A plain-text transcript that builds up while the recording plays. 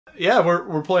Yeah,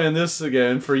 we're playing this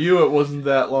again. For you, it wasn't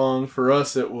that long. For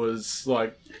us, it was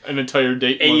like an entire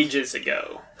date month. Ages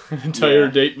ago. An entire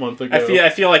date month ago. I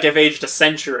feel like I've aged a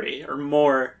century or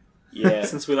more. Yeah.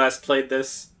 Since we last played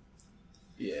this.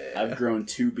 Yeah. I've grown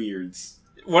 2 beards.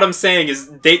 What I'm saying is,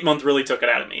 date month really took it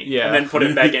out of me. Yeah. And then put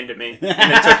it back into me. And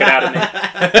then took it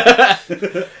out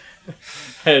of me.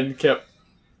 And kept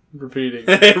repeating.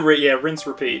 Yeah, rinse,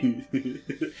 repeat.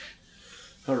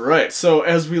 Alright, so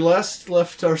as we last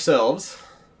left ourselves...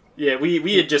 Yeah,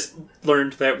 we had just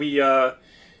learned that we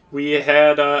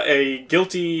had a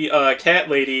guilty cat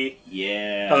lady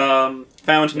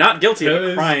found not guilty of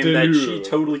a crime that she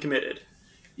totally committed.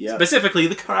 Yep. Specifically,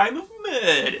 the crime of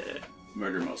murder.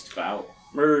 Murder most foul.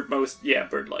 Murder most,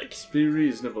 bird-like. Be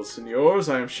reasonable, senors.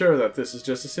 I am sure that this is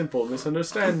just a simple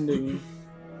misunderstanding.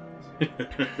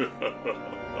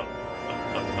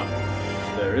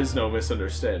 There is no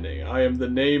misunderstanding. I am in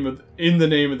the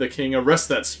name of the king. Arrest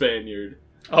that Spaniard.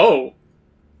 Oh.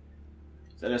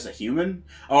 Is that as a human?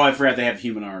 Oh, I forgot they have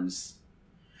human arms.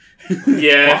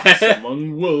 Yeah. Fox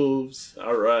among wolves.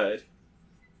 Alright.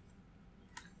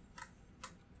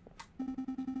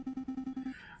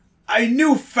 I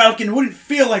knew Falcon wouldn't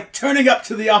feel like turning up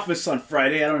to the office on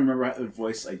Friday. I don't remember what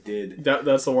voice I did.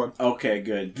 That's the one. Okay,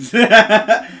 good.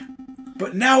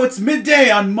 But now it's midday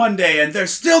on Monday, and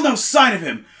there's still no sign of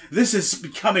him. This is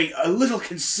becoming a little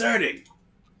concerning.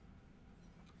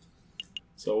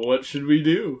 So what should we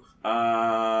do?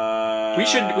 We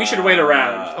should wait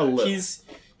around. A little.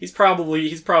 He's probably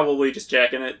just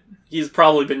jacking it. He's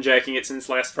probably been jacking it since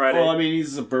last Friday. Well, I mean,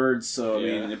 he's a bird, so I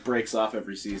mean, it breaks off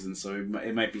every season, so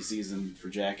it might be season for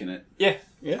jacking it. Yeah.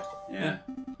 Yeah.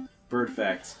 Bird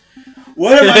facts.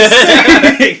 What am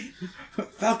I saying?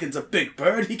 Falcon's a big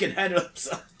bird. He can handle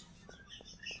himself.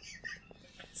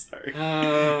 Sorry.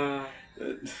 No,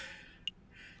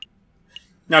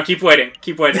 keep waiting.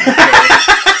 Keep waiting.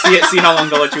 See how long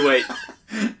they'll let you wait.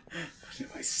 What am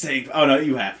I saying? Oh no,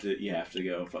 you have to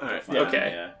go. Alright, Fine,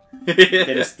 okay. Yeah.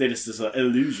 They just this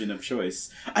illusion of choice.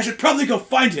 I should probably go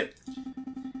find him.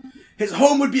 His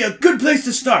home would be a good place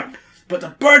to start, but the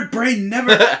bird brain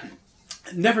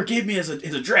never gave me his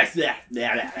address.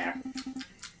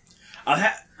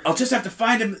 I'll just have to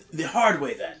find him the hard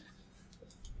way then.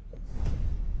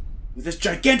 With this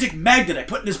gigantic magnet I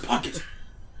put in his pocket.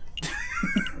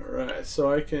 Alright,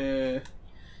 so I can...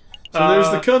 So there's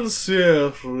the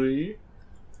conciergerie.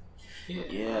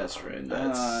 Yeah, that's right.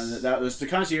 That was the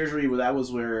conciergerie. That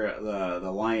was where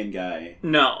the lion guy.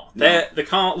 No, the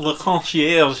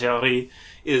conciergerie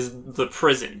is the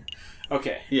prison.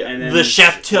 Okay, yeah, and then the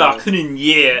Chateau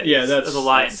Crinier. Yeah, that's the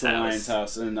lion's the house. lion's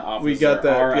house, and the office. We got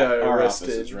that guy our arrested,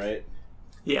 offices, right?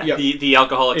 Yeah, yep. the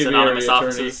Alcoholics Aviary Anonymous attorney.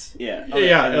 offices. Yeah,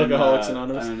 yeah, and Alcoholics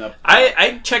Anonymous. And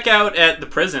I check out at the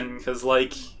prison because,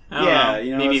 like, I don't know,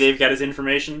 you know, maybe they've got his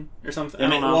information or something. I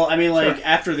don't know. Well, I mean, like Sure.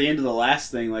 after the end of the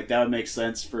last thing, like that would make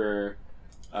sense for.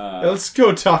 Let's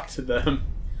go talk to them.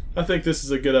 I think this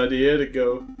is a good idea to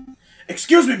go.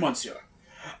 Excuse me, monsieur.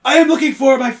 I am looking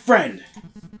for my friend.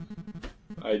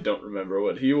 I don't remember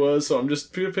what he was, so I'm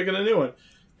just picking a new one.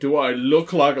 Do I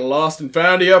look like a lost and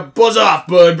found here? Buzz off,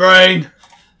 bird brain!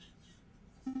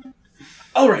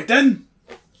 Alright then.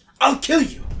 I'll kill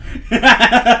you.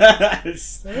 Yeah.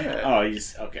 Oh,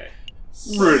 he's... Okay.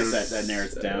 So I guess that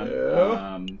narrows it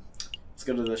down. Let's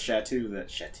go to the chateau.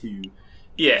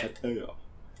 Yeah. Chateau.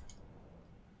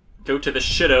 Go to the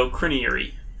Chateau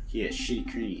Crinier. Yeah,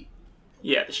 shitty creamy.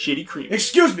 Yeah, the shitty cream.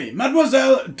 Excuse me,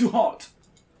 Mademoiselle Duhart.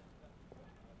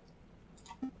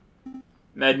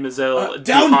 Mademoiselle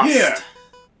down Duhast. here.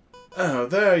 Oh,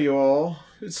 there you all.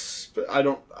 I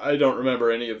don't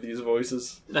remember any of these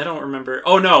voices. I don't remember.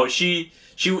 Oh no, she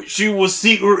was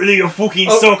secretly a fucking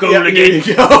Yeah, hooligan. there you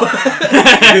go.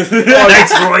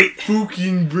 That's right.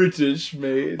 Fucking British,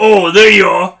 mate. Oh, there you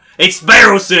are. It's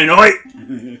Barrelson, right?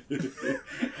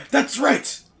 That's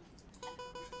right.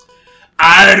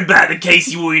 I heard about the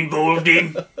case you were involved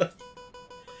in.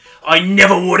 I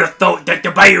never would have thought that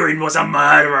the Baron was a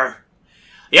murderer.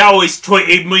 He always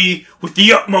treated me with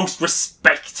the utmost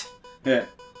respect. Yeah.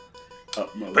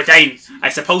 Utmost. But then, I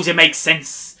suppose it makes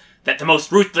sense that the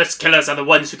most ruthless killers are the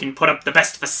ones who can put up the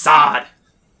best facade.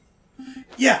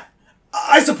 Yeah,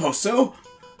 I suppose so.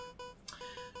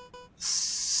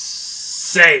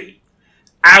 Say,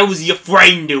 how's your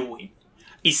friend doing?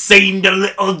 He seemed a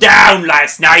little down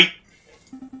last night.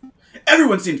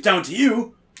 Everyone seems down to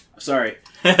you. Sorry.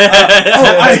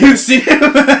 You've seen him?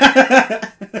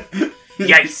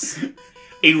 Yes.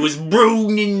 He was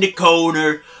brewing in the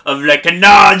corner of Le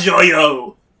Canard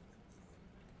Joyeux.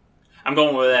 I'm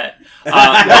going with that.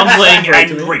 Mumbling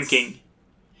and drinking.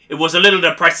 It was a little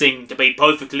depressing, to be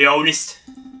perfectly honest.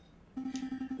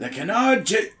 Le Canard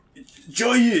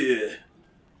Joyeux.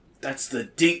 That's the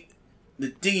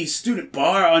dingy student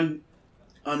bar on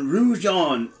Rue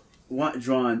John. Juan.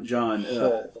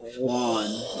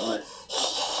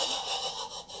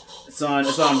 It's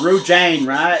on Rue Jane,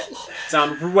 right? It's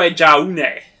on Rue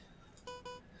Jaune.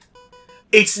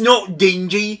 It's not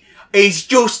dingy. It's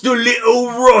just a little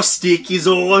rustic is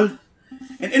all. In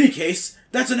any case,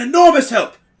 that's an enormous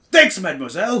help. Thanks,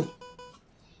 mademoiselle.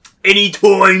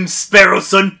 Anytime,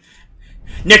 Sparrowson.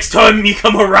 Next time you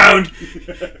come around,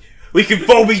 we can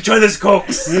foam each other's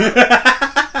cocks.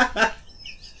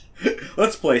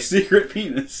 Let's play Secret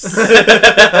Penis.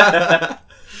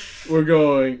 We're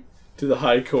going to the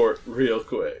High Court real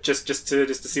quick. Just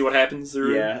to see what happens.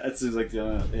 Or... Yeah, that seems like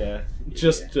the yeah.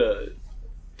 Just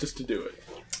to do it.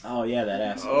 Oh yeah, that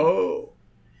asshole. Oh.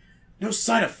 No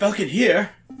sign of Falcon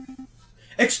here.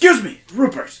 Excuse me,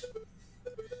 Rupert.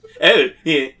 Oh,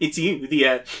 yeah, it's you,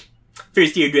 the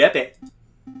first year dropout.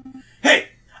 Hey,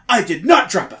 I did not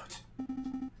drop out.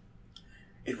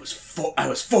 I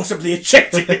was forcibly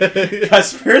ejected.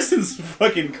 This person's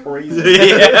fucking crazy.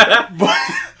 Yeah.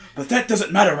 But that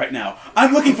doesn't matter right now.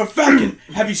 I'm looking for Falcon.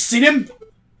 Have you seen him?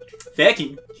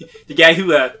 Falcon? The guy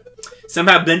who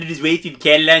somehow blended his way through the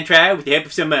Catalan trial with the help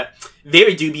of some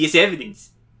very dubious evidence.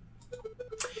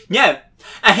 No,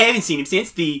 I haven't seen him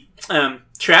since the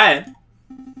trial.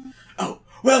 Oh,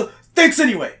 well, thanks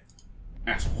anyway.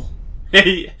 Asshole.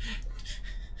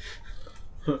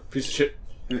 Piece of shit.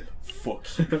 Fuck.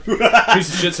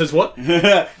 Piece of shit says what?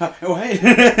 Oh,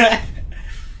 hey.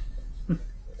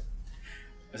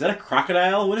 Is that a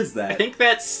crocodile? What is that? I think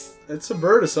that's... It's a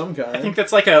bird of some kind. I think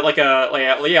that's like one of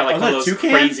those toucan?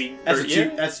 crazy...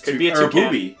 Could be a or a toucan.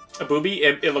 booby. A booby?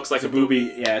 It looks like It's a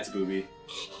booby. Yeah, it's a booby.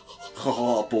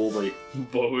 Oh, booby.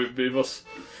 Booby Beavis.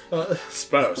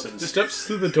 Sparrowson steps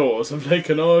through the doors of Le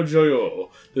Canard Joyeux,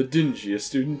 the dingiest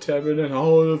student tavern in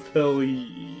all of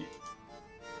Paris.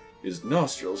 His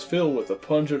nostrils fill with the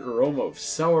pungent aroma of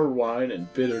sour wine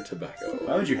and bitter tobacco.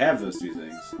 Why would you have those two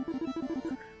things?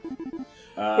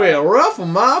 Well, ruffle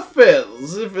my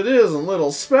feathers if it isn't little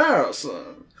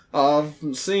Sparrowson. I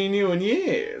haven't seen you in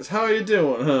years. How you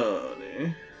doing,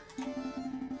 honey?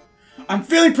 I'm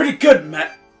feeling pretty good,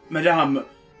 Madame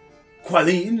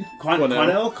Qualine.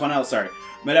 Quanelle, sorry.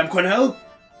 Madame Quanelle,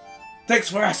 thanks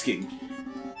for asking.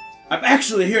 I'm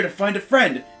actually here to find a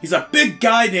friend. He's a big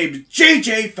guy named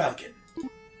J.J. Falcon.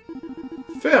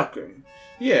 Falcon?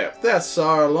 Yeah, that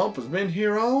sour lump has been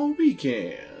here all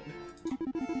weekend.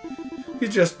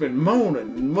 He's just been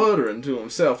moaning and muttering to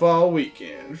himself all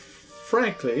weekend.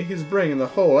 Frankly, he's bringing the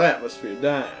whole atmosphere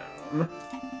down.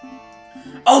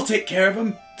 I'll take care of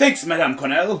him. Thanks, Madame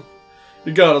Quanelle.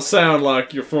 You gotta sound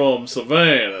like you're from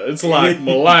Savannah. It's like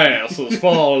molasses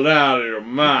falling out of your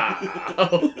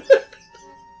mouth.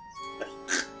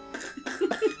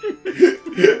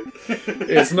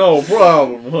 It's no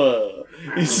problem, huh?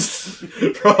 He's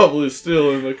probably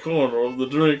still in the corner of the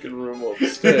drinking room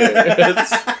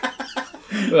upstairs.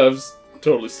 I've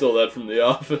totally stole that from The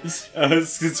Office.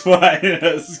 It's fine.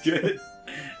 That's good.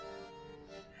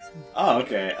 Oh,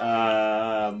 okay.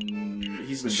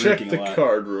 He's been Check drinking a lot. the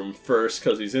card room first,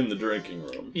 because he's in the drinking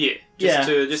room. Yeah,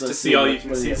 So to see all you can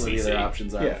what see. the other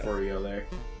options are Yeah. before you go there.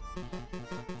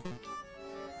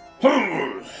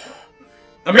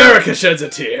 America sheds a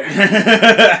tear.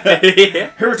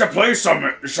 Here to play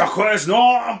some Jacques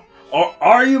Noir. Or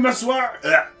are you, Monsieur?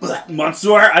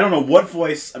 Monsieur? I don't know what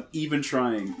voice I'm even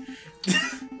trying.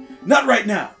 Not right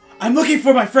now. I'm looking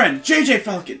for my friend, J.J.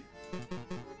 Falcon.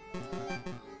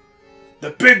 The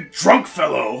big drunk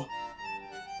fellow.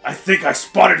 I think I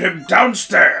spotted him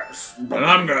downstairs. And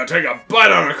I'm gonna take a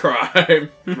bite on a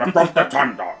crime. The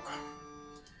time dog.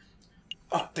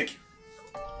 Oh, thank you.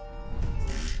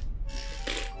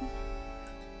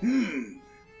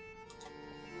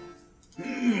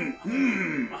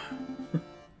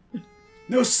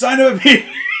 No sign of him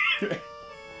here.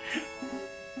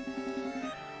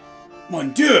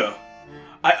 Mon Dieu!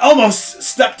 I almost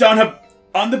stepped on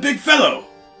the big fellow.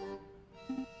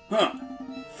 Huh?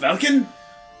 Falcon?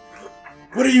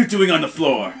 What are you doing on the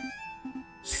floor?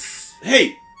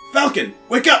 Hey, Falcon,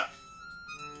 wake up!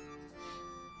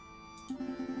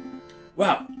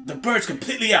 Wow, the bird's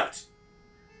completely out.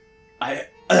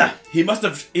 He must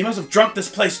have drunk this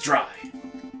place dry.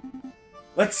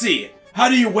 Let's see. How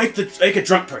do you wake a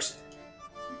drunk person?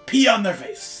 Pee on their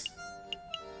face.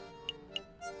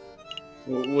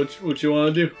 What you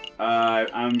want to do?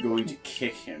 I'm going to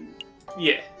kick him.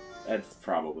 Yeah. That'd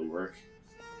probably work.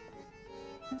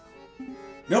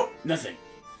 Nope, nothing.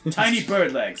 Tiny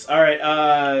bird legs. Alright,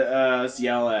 let's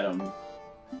yell at him.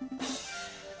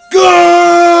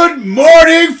 Good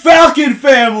morning, Falcon! fucking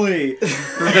family!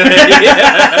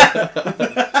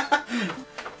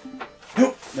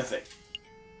 Nope, nothing.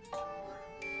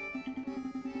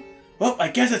 Well, I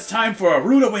guess it's time for a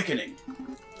rude awakening.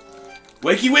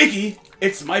 Wakey wakey,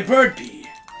 it's my bird pee.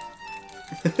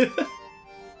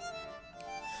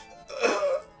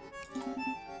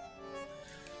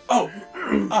 Oh,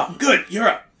 good, you're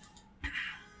up.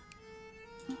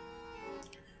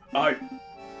 Are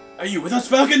you with us,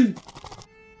 Falcon?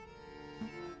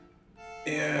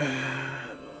 Yeah.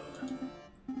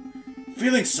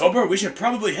 Feeling sober? We should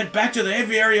probably head back to the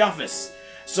aviary office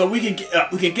so we can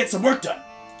get some work done.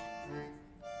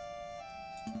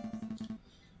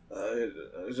 I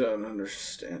don't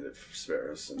understand it,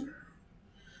 Sparrowson.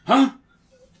 Huh?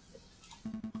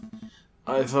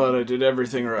 I thought I did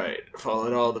everything right.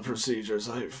 Followed all the procedures.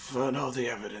 I found all the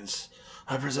evidence.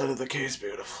 I presented the case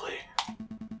beautifully.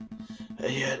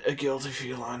 And yet, a guilty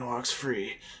feline walks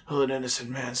free, while an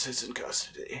innocent man sits in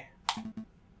custody.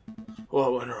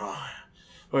 What went wrong?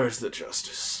 Where's the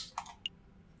justice?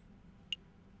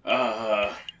 I'm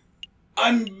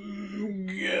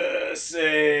gonna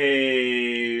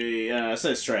say...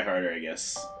 let's try harder, I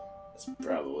guess. That's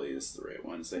probably the right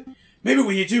one to say. Maybe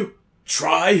we need to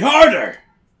try harder!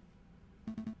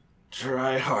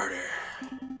 Try harder.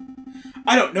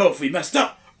 I don't know if we messed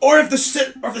up, or if the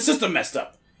system messed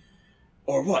up.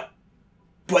 Or what.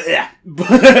 But yeah.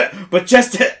 but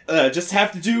just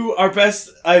have to do our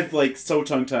best. I've, so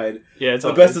tongue-tied. Yeah, it's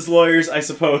our best as lawyers, I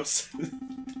suppose.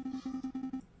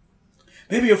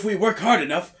 Maybe if we work hard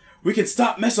enough, we can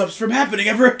stop mess-ups from happening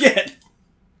ever again.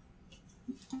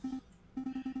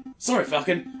 Sorry,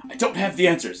 Falcon. I don't have the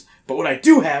answers. But what I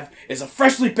do have is a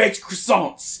freshly baked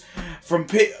croissants from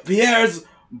Pierre's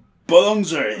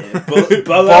Boulangerie.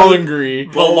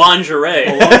 Boulangerie.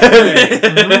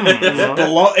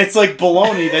 It's like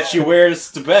bologna that she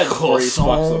wears to bed before you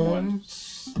fuck someone.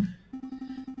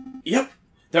 Yep.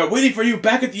 They're waiting for you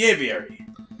back at the aviary.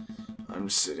 I'm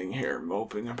sitting here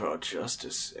moping about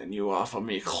justice, and you offer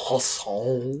me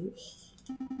croissants.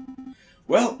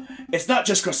 Well, it's not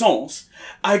just croissants.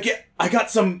 I got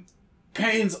some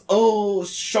pains au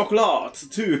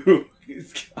chocolat too.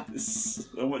 God,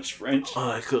 so much French.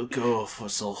 I could go for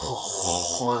some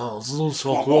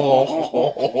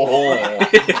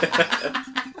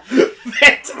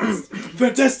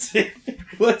Fantastic.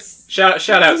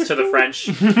 Shout outs to the French.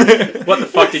 What the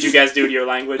fuck did you guys do to your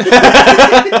language?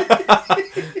 I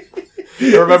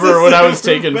remember when I was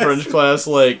taking French class,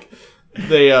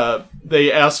 they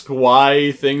asked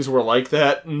why things were like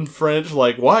that in French,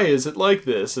 why is it like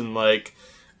this? And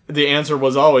the answer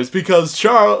was always, because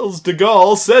Charles de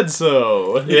Gaulle said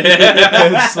so.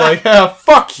 Yeah. It's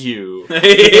fuck you.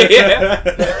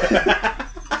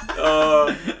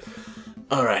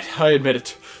 Alright, I admit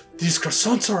it. These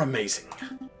croissants are amazing.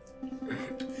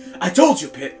 I told you,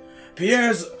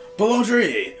 Pierre's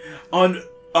Boulangerie on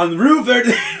Rue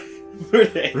Verde.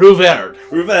 Rue Verde.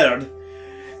 Rue Verde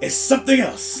is something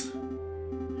else.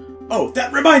 Oh,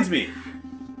 that reminds me.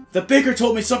 The baker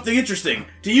told me something interesting.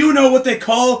 Do you know what they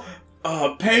call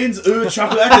pains au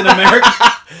chocolat in America?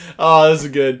 Oh, this is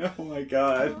good. Oh my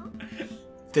god.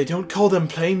 They don't call them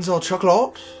plains au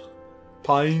chocolat?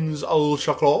 Pains au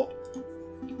chocolat?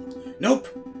 Nope.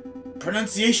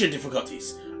 Pronunciation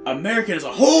difficulties. American is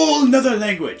a whole nother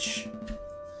language.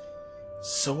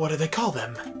 So what do they call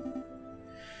them?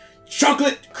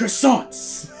 Chocolate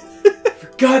croissants.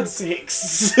 For God's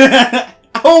sakes.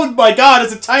 Oh my god,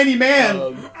 it's a tiny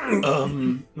man!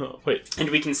 No, wait. And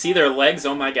we can see their legs,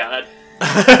 oh my god.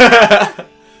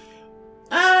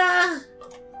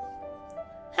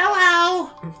 Hello!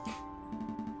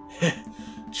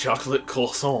 Chocolate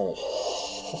croissant.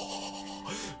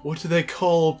 What do they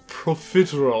call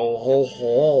profiterole?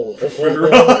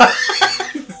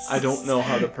 I don't know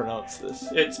how to pronounce this.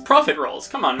 It's profit rolls,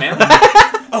 come on, man.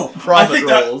 Oh, profit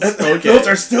rolls. Okay. Those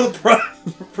are still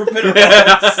profiteroles.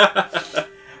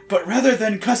 But rather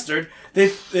than custard, they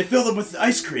fill them with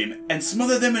ice cream and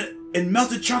smother them in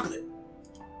melted chocolate.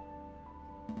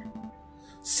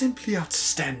 Simply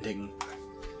outstanding.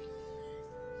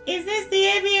 Is this the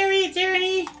aviary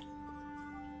attorney?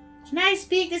 Can I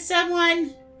speak to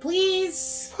someone,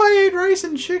 please? If I ate rice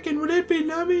and chicken, would it be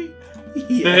nummy?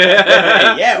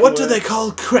 Yeah. What do they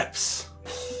call crepes?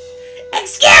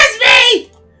 Excuse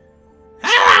me!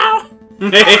 Hello!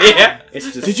 It's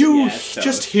just, Did you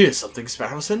just hear something,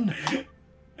 Sparrowson?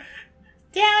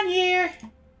 Down here.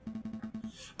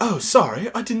 Oh, sorry,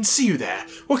 I didn't see you there.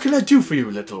 What can I do for you,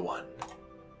 little one?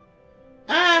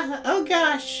 Oh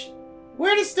gosh.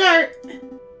 Where to start?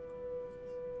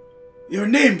 Your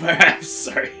name, perhaps.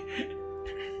 Sorry.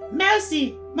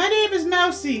 Mousy. My name is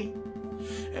Mousy.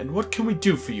 And what can we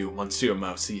do for you, Monsieur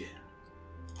Mousy?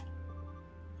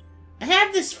 I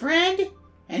have this friend,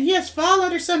 and he has fallen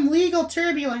under some legal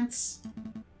turbulence.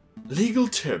 Legal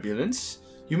turbulence?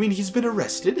 You mean he's been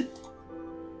arrested?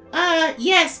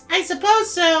 Yes, I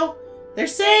suppose so. They're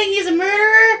saying he's a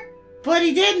murderer, but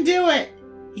he didn't do it.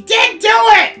 He didn't do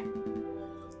it!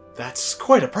 That's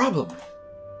quite a problem.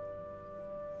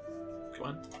 Come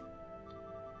on.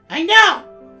 I know!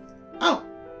 Oh,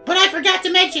 but I forgot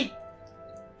to mention,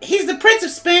 he's the Prince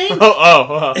of Spain.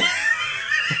 Oh.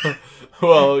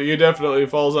 Well, he definitely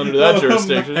falls under that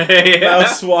jurisdiction.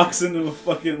 Mouse walks into a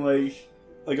fucking,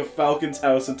 like a falcon's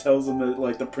house and tells him that,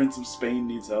 like, the Prince of Spain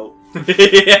needs help.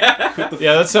 Yeah.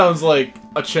 Yeah, that sounds like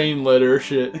a chain letter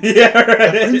shit. Yeah,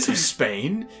 right. The Prince of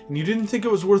Spain? And you didn't think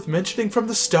it was worth mentioning from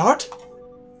the start?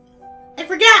 I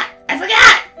forgot!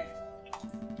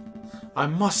 I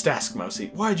must ask, Mousy,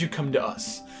 why'd you come to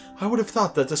us? I would have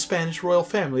thought that the Spanish royal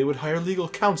family would hire legal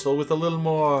counsel with a little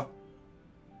more...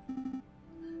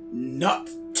 Not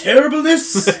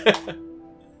terribleness?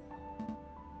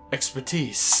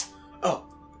 expertise. Oh.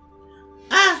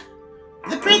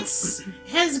 The Prince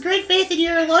has great faith in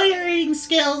your lawyering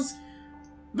skills,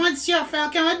 Monsieur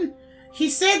Falcon. He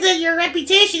said that your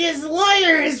reputation as a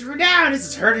lawyer is renowned. This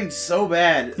is hurting so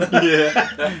bad.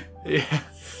 Yeah. Yeah.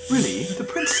 Really? The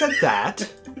Prince said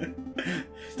that?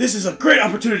 This is a great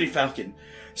opportunity, Falcon.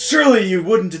 Surely you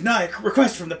wouldn't deny a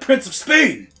request from the Prince of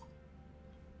Spain.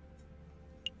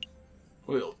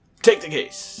 We'll take the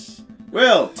case.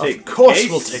 We'll take Of course the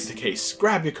case. we'll take the case.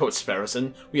 Grab your coat,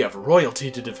 Sparrowson. We have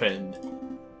royalty to defend.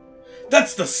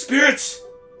 That's the spirit!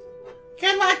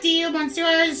 Good luck to you,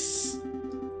 Monsieurs.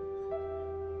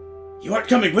 You aren't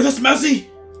coming with us, Mousy?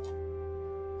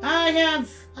 I have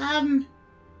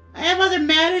other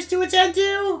matters to attend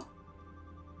to.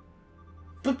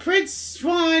 But Prince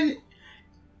Swan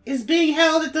is being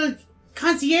held at the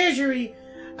conciergerie.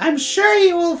 I'm sure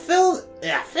he will fill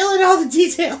in all the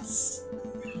details.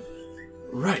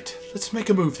 Right. Let's make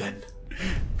a move then.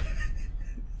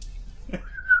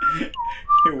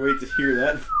 Can't wait to hear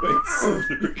that voice on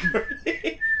the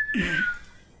recording.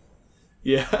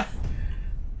 Yeah.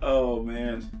 Oh,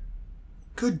 man.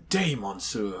 Good day,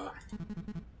 Monsieur.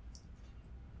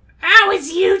 Oh,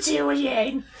 it's you two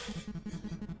again.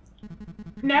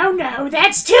 No,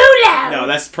 that's too loud. No,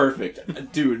 that's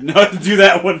perfect. Dude, not do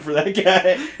that one for that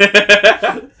guy.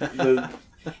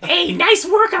 Hey, nice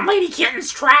work on Lady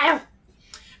Kitten's trial.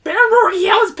 Baron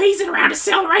Royale is pacing around a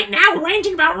cell right now,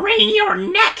 ranting about wringing your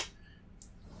neck.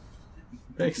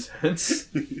 Makes sense.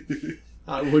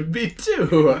 I would be too.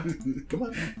 Come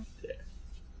on.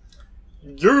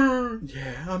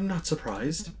 Yeah, I'm not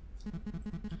surprised.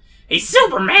 He's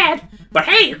super mad, but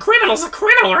hey, a criminal's a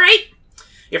criminal, right?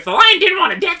 If the lion didn't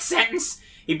want a death sentence,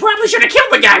 he probably should have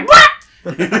killed the guy.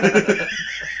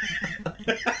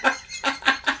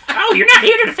 Oh, you're not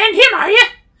here to defend him, are you?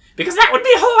 Because that would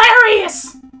be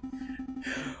hilarious.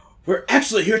 We're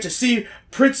actually here to see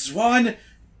Prince Juan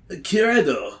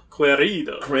Querido,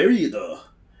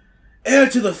 heir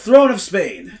to the throne of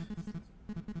Spain.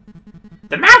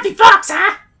 The mouthy fox,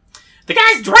 huh? The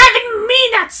guy's driving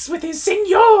me nuts with his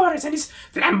seigneurs and his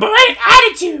flamboyant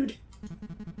attitude.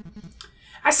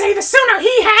 I say the sooner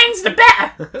he hangs, the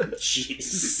better.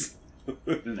 Jeez.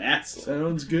 What an asshole.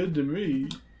 Sounds good to me.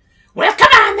 Well,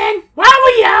 come on then, while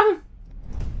we're young.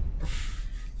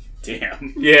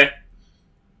 Damn. Yeah.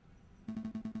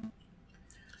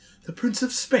 The Prince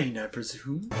of Spain, I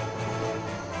presume?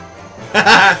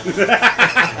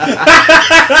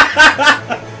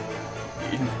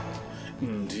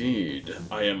 Indeed,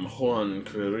 I am Juan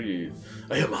Querido.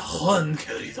 I am Juan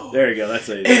Querido. There you go, that's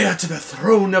it. Heir to the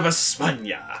throne of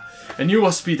España. And you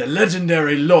must be the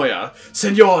legendary lawyer,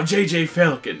 Senor J.J.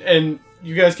 Falcon. And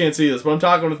you guys can't see this, but I'm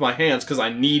talking with my hands because I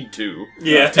need to.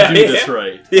 Yeah. To do this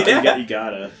right. You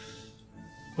gotta.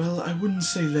 Well, I wouldn't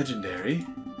say legendary.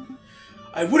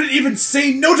 I wouldn't even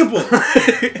say notable!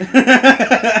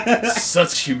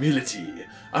 Such humility.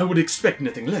 I would expect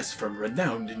nothing less from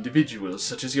renowned individuals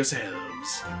such as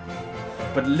yourselves.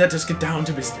 But let us get down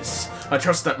to business. I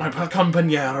trust that my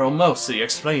compañero Mousy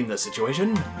explained the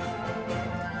situation.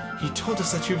 He told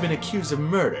us that you've been accused of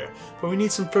murder, but we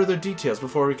need some further details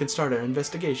before we can start our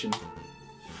investigation.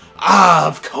 Ah,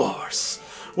 of course!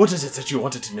 What is it that you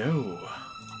wanted to know?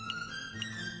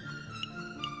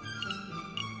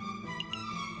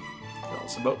 Tell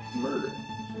us about murder.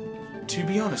 To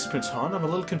be honest, Prince Han, I'm a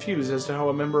little confused as to how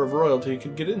a member of royalty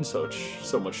could get in so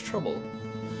much trouble.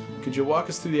 Could you walk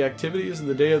us through the activities and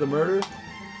the day of the murder?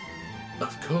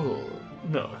 Of course.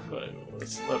 No.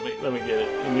 Let me get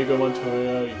it. Inigo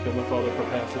Montoya, you killed my father for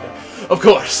passing. Of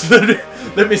course!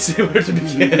 Let me see where to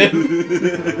begin.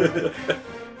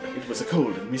 It was a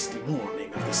cold and misty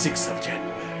morning of the 6th of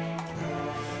January.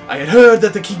 I had heard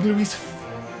that the King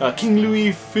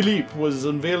Louis Philippe was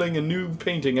unveiling a new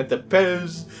painting at the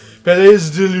Palais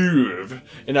de Louvre,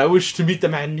 and I wished to meet the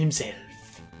man himself.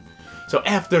 So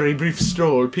after a brief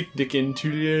stroll picnic in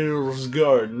Tuileries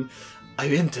Garden, I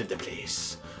entered the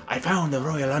place. I found the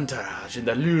royal entourage in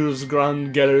the Louvre's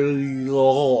Grand Gallery.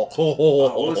 What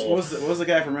was the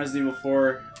guy from Resident Evil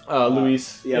 4?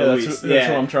 Luis. Yeah, Luis. That's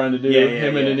what I'm trying to do.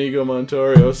 Him and yeah. Inigo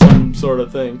Montoya, some sort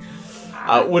of thing.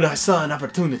 When I saw an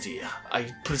opportunity,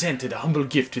 I presented a humble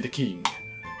gift to the king.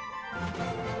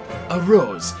 A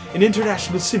rose, an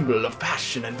international symbol of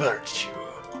passion and virtue.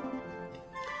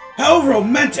 How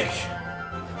romantic!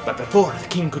 But before the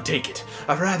king could take it,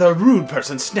 a rather rude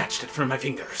person snatched it from my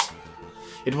fingers.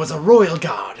 It was a royal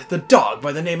guard, the dog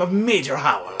by the name of Major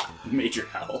Howell. Major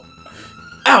Howell.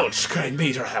 Ouch! Cried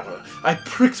Major Howell. I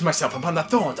pricked myself upon the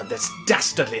thorns of this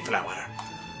dastardly flower.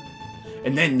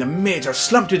 And then the Major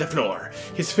slumped to the floor.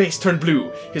 His face turned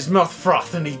blue, his mouth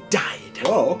frothed, and he died.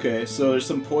 Oh, okay. So there's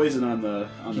some poison on the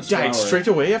He died straight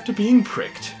away after being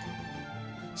pricked.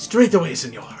 Straight away,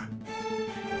 senor.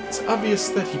 It's obvious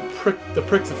that the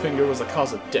prick the finger was the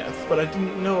cause of death, but I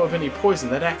didn't know of any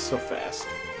poison that acts so fast.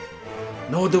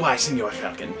 Nor do I, Senor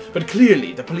Falcon, but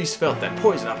clearly the police felt that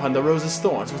poison upon the rose's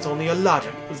thorns was the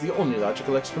only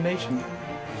logical explanation.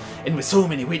 And with so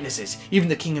many witnesses, even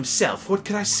the king himself, what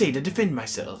could I say to defend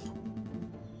myself?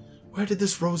 Where did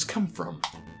this rose come from?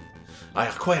 I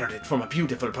acquired it from a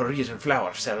beautiful Parisian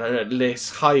flower seller at Les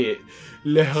Halles.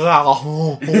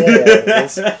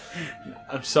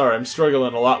 I'm sorry, I'm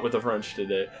struggling a lot with the French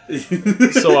today.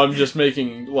 So I'm just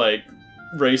making, like,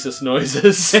 racist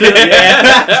noises. and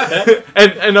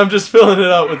I'm just filling it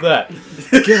out with that.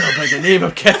 A girl by the name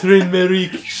of Catherine Marie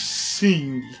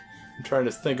Sing. I'm trying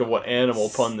to think of what animal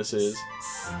pun this is.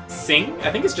 Sing?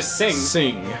 I think it's just sing.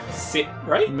 Sing.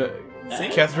 Right?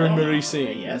 Sing? Catherine Marie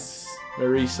Sing. Yes.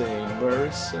 Marie Sing.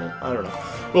 I don't know.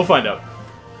 We'll find out.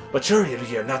 But surely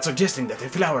you're not suggesting that the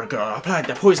flower girl applied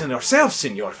the poison herself,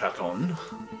 Senor Falcon?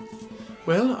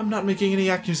 Well, I'm not making any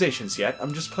accusations yet.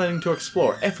 I'm just planning to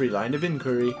explore every line of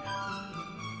inquiry.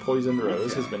 Poison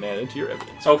rose has been added to your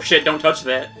evidence. Oh shit, don't touch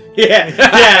that.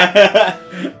 Yeah.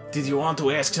 Did you want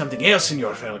to ask something else,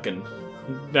 Senor Falcon?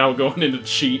 Now going into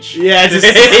Cheech. Yeah, just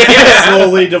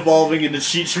slowly devolving into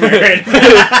Cheech Marin.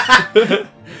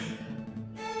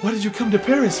 Why did you come to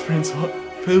Paris, Prince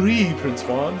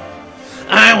Juan?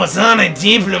 I was on a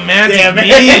diplomatic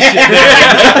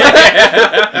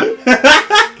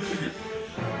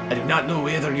I do not know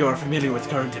whether you are familiar with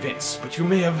current events, but you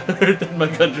may have heard that my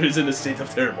country is in a state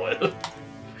of turmoil.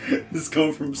 This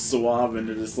going from suave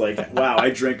into just like, wow,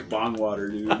 I drank bong water,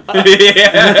 dude.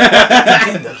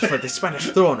 Contenders for the Spanish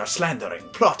throne are slandering,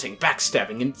 plotting,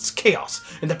 backstabbing, and it's chaos,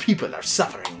 and the people are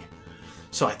suffering.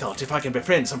 So I thought if I can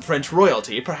befriend some French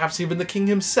royalty, perhaps even the king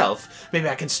himself, maybe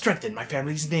I can strengthen my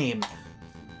family's name.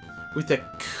 With the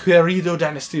Querido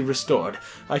dynasty restored,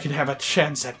 I can have a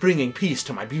chance at bringing peace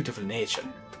to my beautiful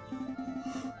nation.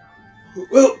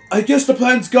 Well, I guess the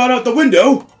plan's gone out the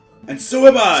window, and so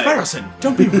have I. Sparrowson,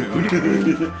 don't be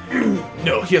rude.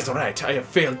 No, he is right. I have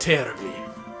failed terribly.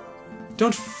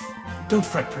 Don't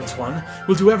fret, Prince Juan.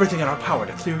 We'll do everything in our power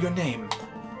to clear your name.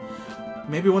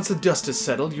 Maybe once the dust is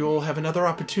settled, you'll have another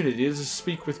opportunity to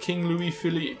speak with King Louis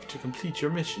Philippe to complete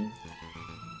your mission.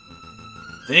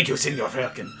 Thank you, Senor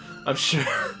Falcon. I'm sure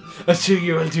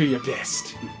you will do your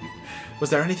best.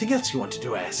 Was there anything else you wanted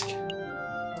to ask?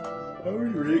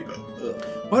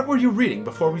 What were you reading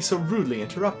before we so rudely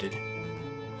interrupted?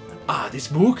 Ah, this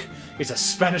book is a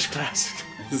Spanish classic.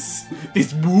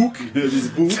 This book? This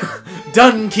book?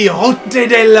 Don Quixote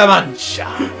de la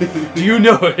Mancha. Do you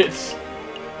know it?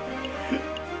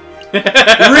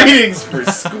 Readings for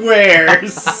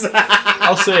squares.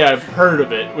 I'll say I've heard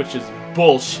of it, which is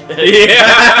bullshit. Yeah.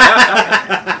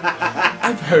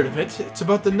 I've heard of it. It's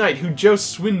about the knight who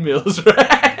jousts windmills,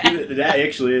 right? That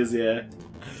actually is, yeah.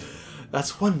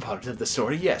 That's one part of the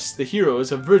story, yes. The hero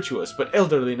is a virtuous but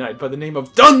elderly knight by the name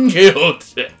of Don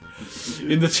Quixote.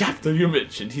 In the chapter you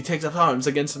mentioned, he takes up arms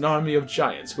against an army of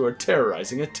giants who are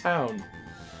terrorizing a town.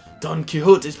 Don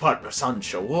Quixote's partner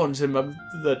Sancho warns him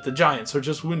that the giants are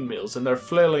just windmills and their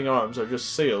flailing arms are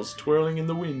just sails twirling in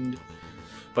the wind.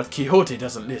 But Quixote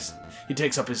doesn't listen. He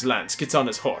takes up his lance, gets on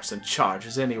his horse, and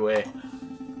charges anyway.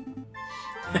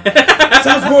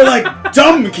 Sounds more like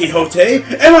dumb Quixote.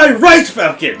 Am I right,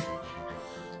 Falcon?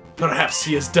 Perhaps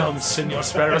he is dumb, Senor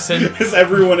Sparrowson. As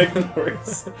everyone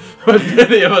ignores. But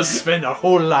many of us spend our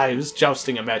whole lives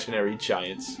jousting imaginary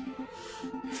giants.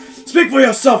 Speak for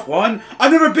yourself, Juan.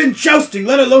 I've never been jousting,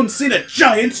 let alone seen a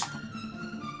giant.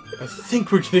 I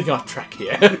think we're getting off track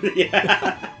here.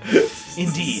 Yeah.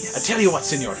 Indeed. I tell you what,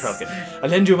 Senor Falcon. I'll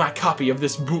lend you my copy of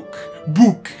this book.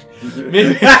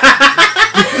 Maybe.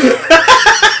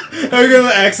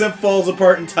 The accent falls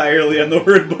apart entirely on the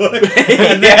word book,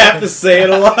 and they have to say it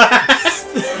a lot.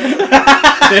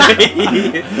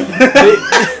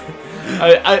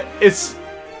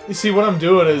 You see, what I'm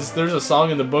doing is there's a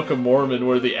song in the Book of Mormon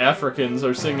where the Africans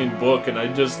are singing book, and I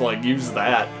just like use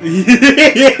that.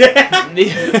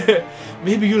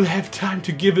 Maybe you'll have time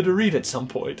to give it a read at some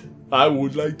point. I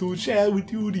would like to share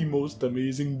with you the most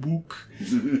amazing book.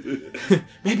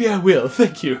 Maybe I will.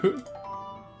 Thank you.